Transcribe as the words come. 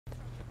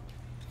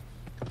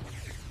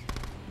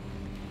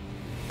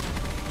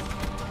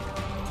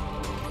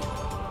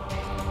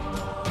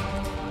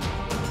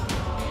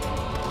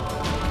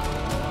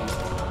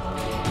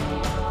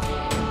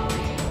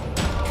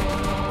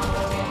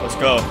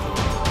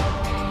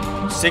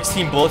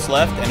16 bullets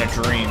left and a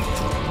dream.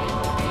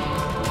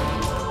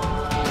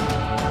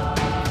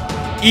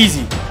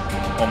 Easy.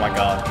 Oh my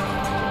god.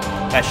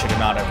 That should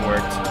not have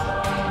worked.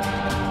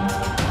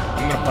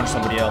 I'm gonna punch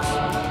somebody else.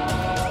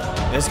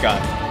 This guy.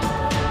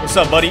 What's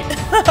up, buddy?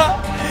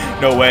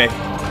 No way.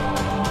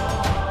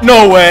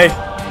 No way.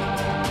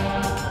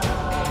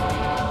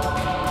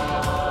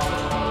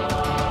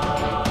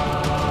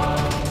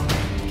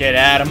 Get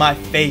out of my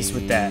face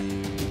with that.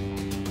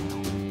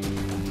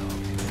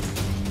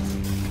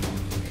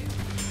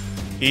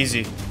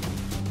 Easy.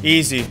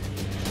 Easy.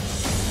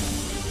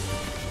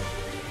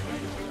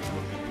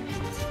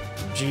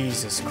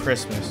 Jesus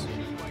Christmas.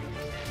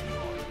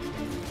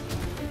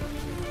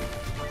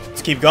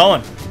 Let's keep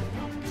going.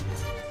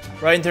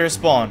 Right into their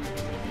spawn.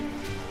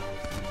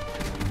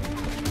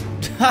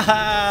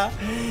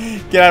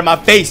 Get out of my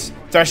face.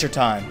 Thresher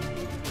time.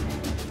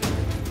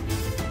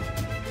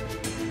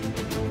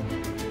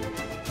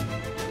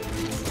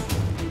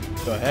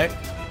 The heck?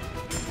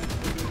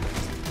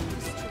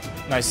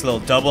 Nice little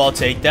double. I'll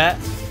take that.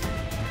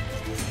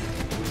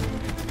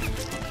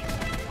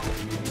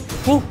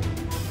 Whew.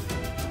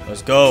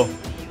 Let's go.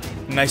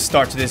 Nice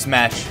start to this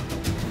match.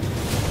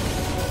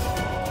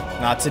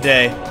 Not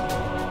today.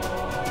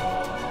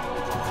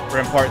 We're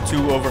in part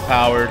 2,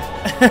 overpowered.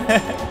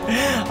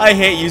 I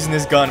hate using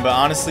this gun, but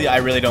honestly, I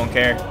really don't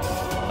care.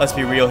 Let's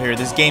be real here.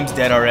 This game's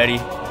dead already.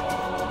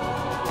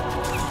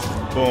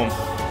 Boom.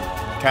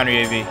 Counter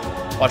UAV.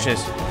 Watch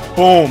this.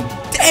 Boom.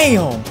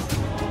 Damn.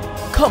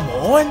 Come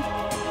on.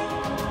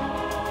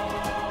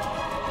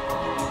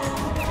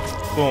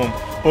 Boom.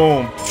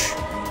 Boom.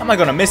 Am I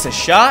gonna miss a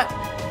shot?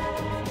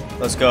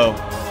 Let's go.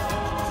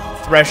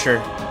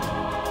 Thresher.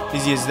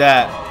 Easy as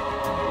that.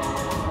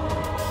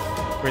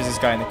 Where's this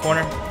guy in the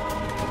corner?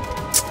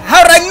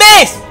 How did I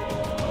miss?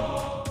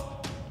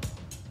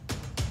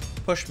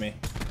 Push me.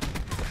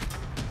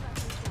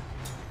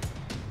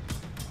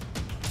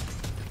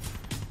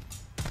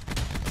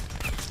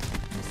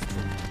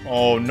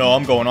 Oh no,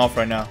 I'm going off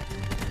right now.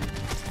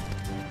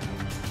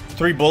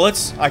 3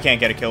 bullets? I can't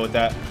get a kill with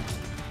that.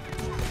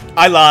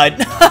 I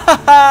lied.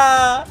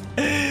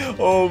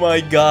 Oh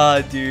my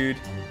god, dude.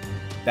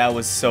 That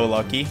was so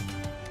lucky.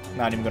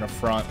 Not even gonna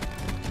front.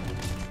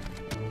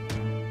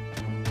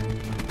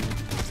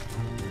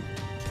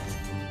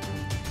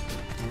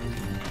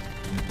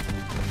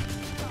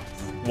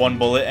 One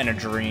bullet and a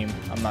dream.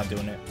 I'm not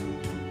doing it.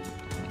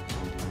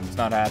 It's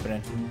not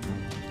happening.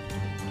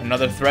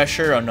 Another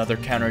Thresher, another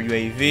counter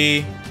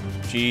UAV.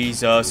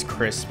 Jesus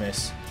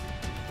Christmas.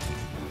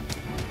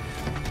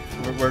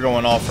 We're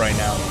going off right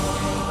now.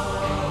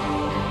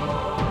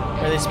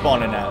 Where are they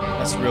spawning at?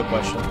 That's the real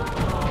question.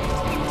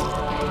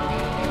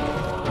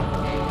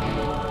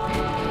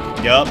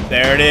 Yup,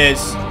 there it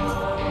is.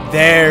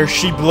 There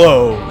she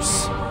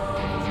blows.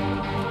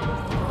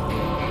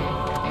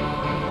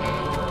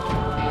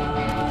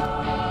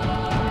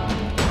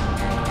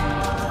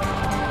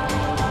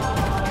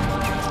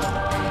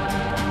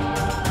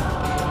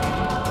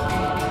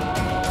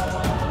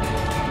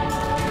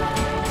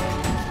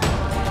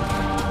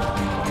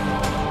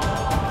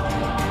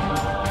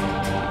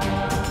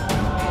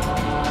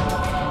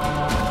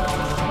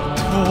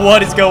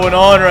 What is going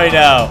on right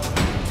now?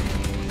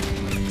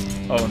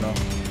 Oh no.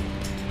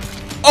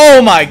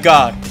 Oh my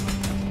god.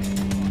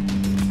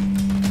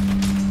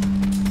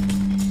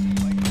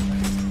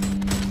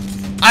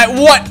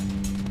 What?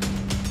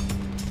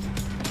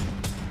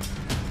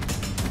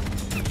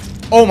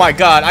 Oh my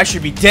god, I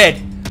should be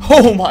dead.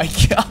 Oh my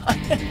god.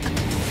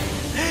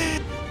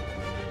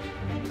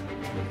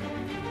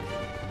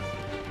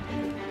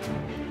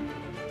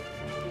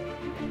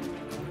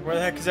 Where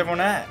the heck is everyone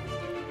at?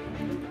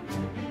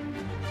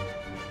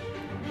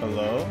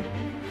 Hello?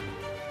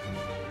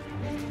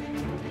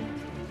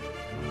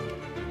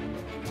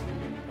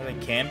 Are they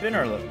camping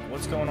or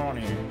what's going on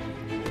here?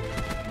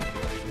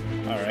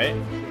 Alright,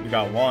 we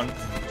got one.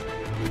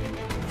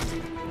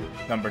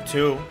 Number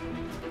 2.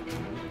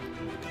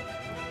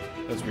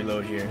 Let's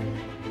reload here.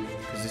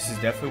 Because this is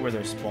definitely where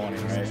they're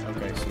spawning, right?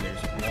 Okay, so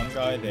there's one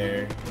guy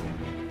there.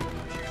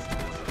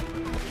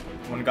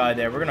 One guy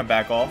there. We're gonna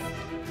back off.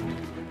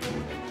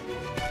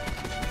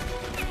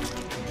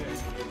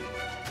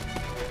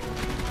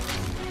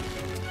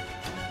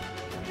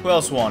 Who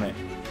else want it?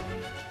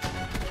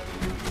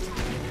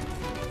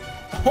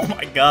 Oh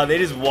my god, they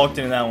just walked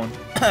into that one.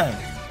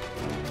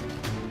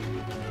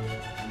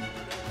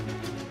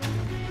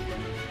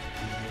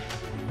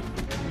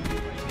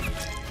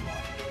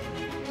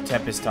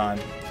 Tempest time.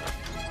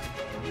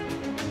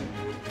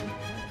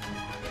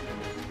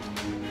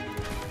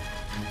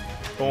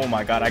 Oh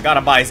my god, I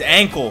gotta buy his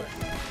ankle.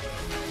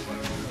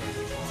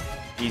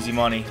 Easy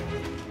money.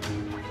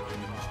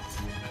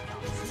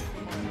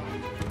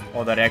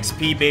 All that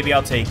XP, baby,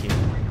 I'll take it.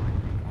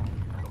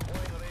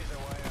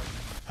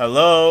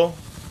 Hello?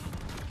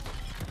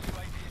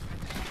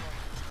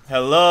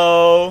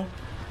 Hello?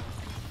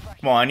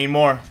 Come on, I need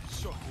more.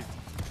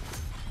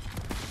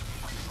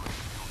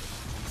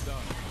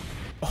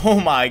 Oh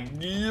my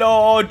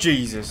Lord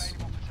Jesus.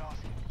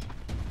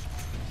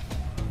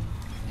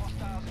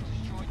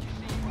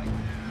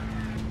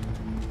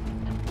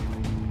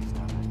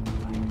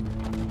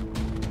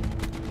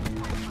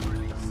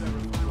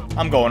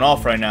 I'm going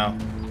off right now.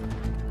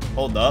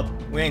 Hold up.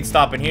 We ain't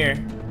stopping here.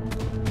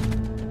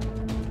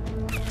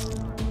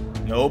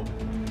 Nope.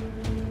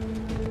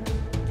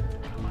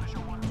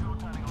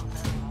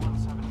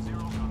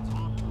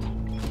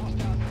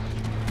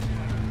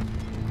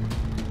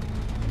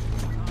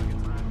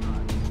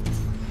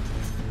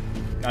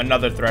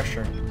 Another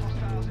Thresher.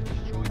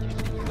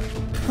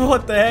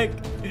 What the heck?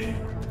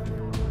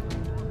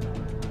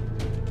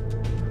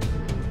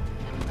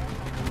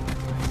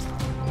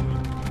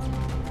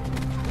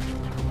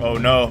 Oh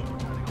no.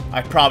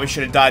 I probably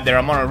should have died there.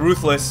 I'm on a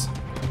Ruthless.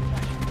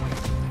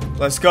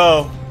 Let's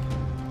go.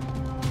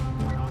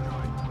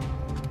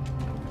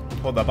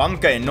 Hold up. I'm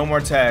getting no more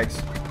tags.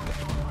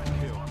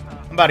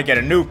 I'm about to get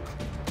a nuke.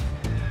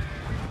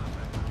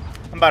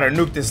 I'm about to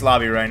nuke this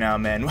lobby right now,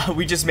 man.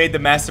 We just made the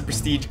Master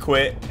Prestige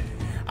quit.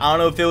 I don't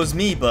know if it was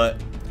me, but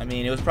I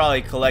mean, it was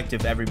probably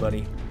collective,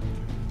 everybody.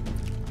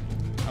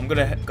 I'm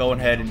gonna go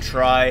ahead and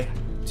try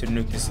to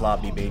nuke this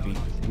lobby, baby.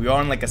 We are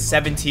on like a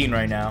 17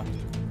 right now.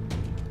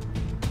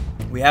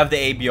 We have the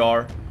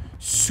ABR,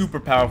 super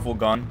powerful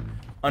gun,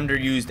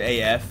 underused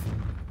AF.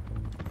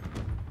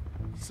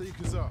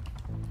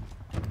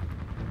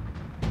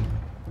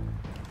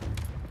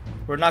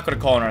 We're not gonna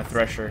call in our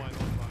Thresher.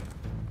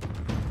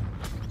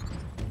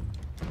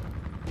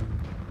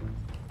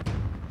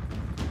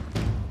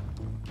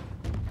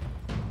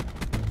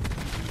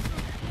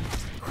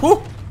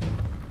 Whew!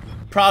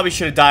 Probably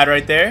should have died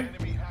right there.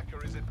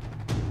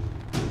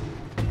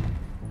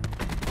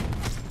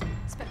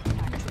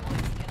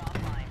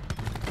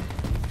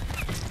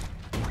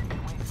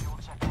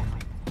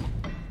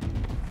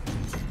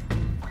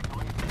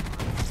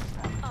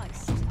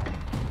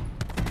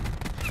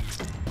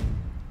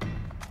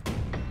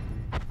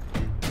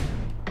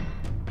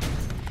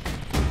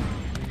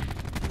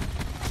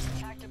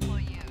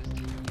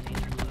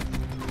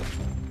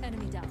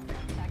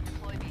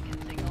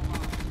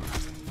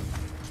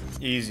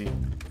 Easy.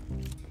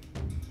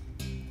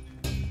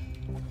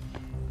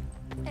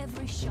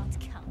 Every shot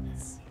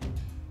counts.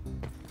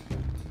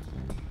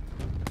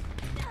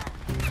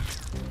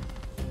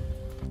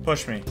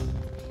 Push me.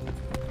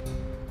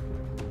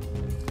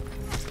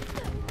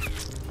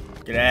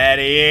 Get out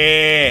of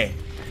here.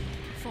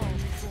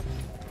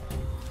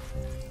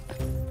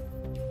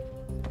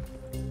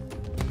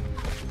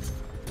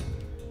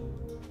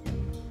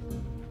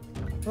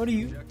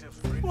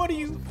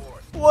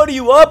 What are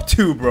you up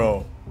to,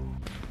 bro?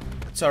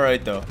 It's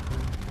alright though.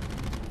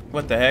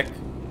 What the heck?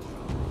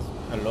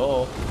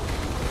 Hello?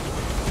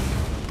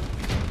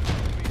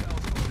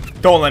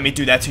 Don't let me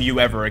do that to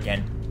you ever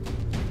again.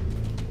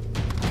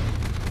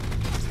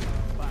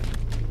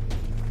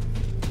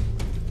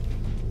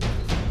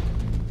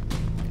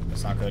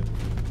 That's not good.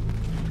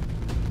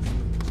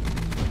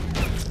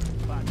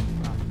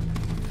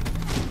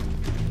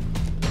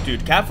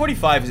 Dude, Cat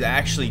 45 is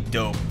actually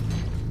dope.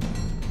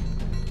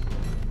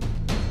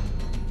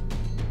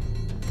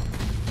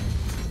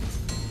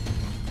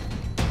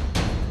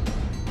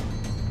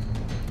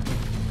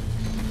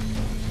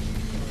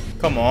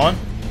 Come on.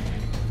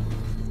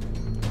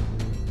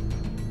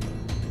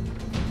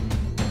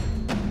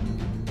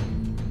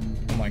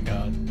 Oh my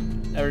god.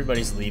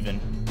 Everybody's leaving.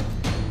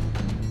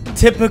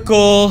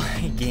 Typical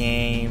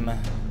game.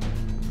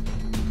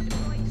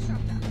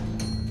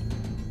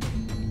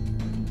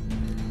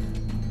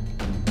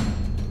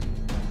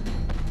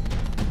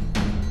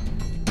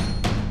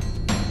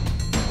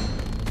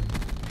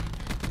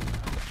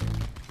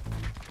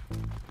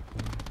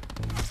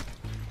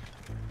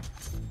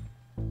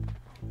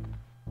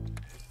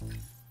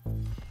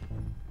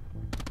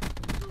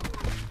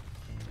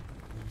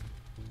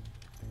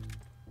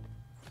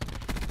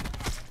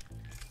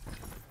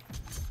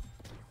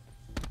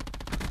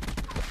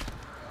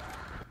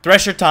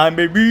 Thresher time,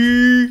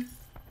 baby!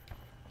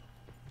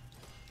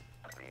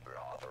 Reaper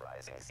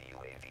authorizing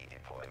UAV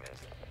deployment.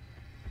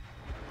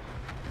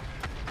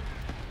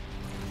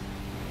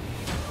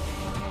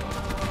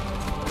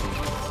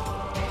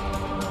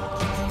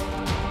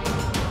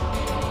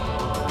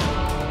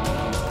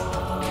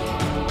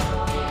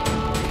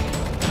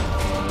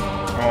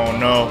 Oh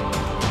no.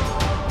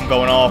 I'm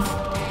going off.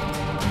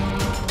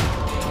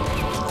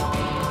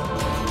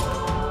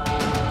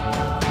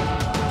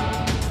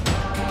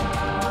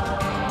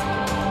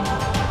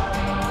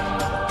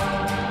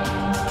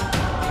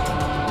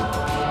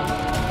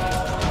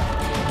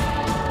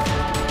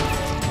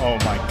 Oh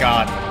my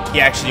god.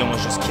 He actually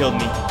almost just killed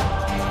me.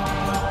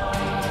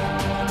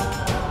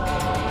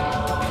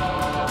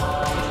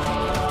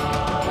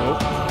 Oh.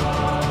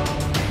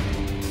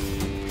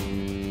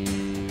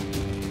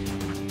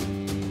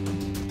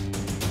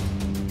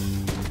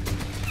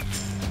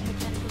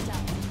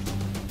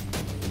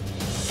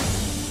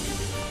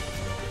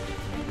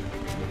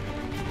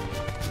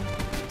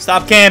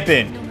 Stop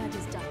camping.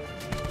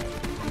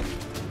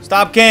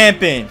 Stop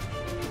camping.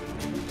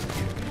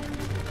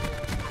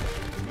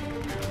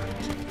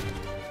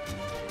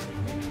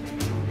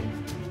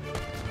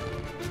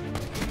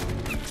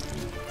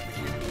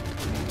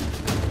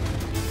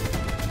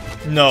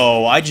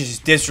 No, I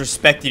just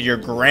disrespected your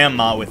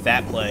grandma with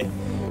that play.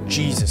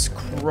 Jesus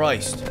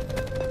Christ.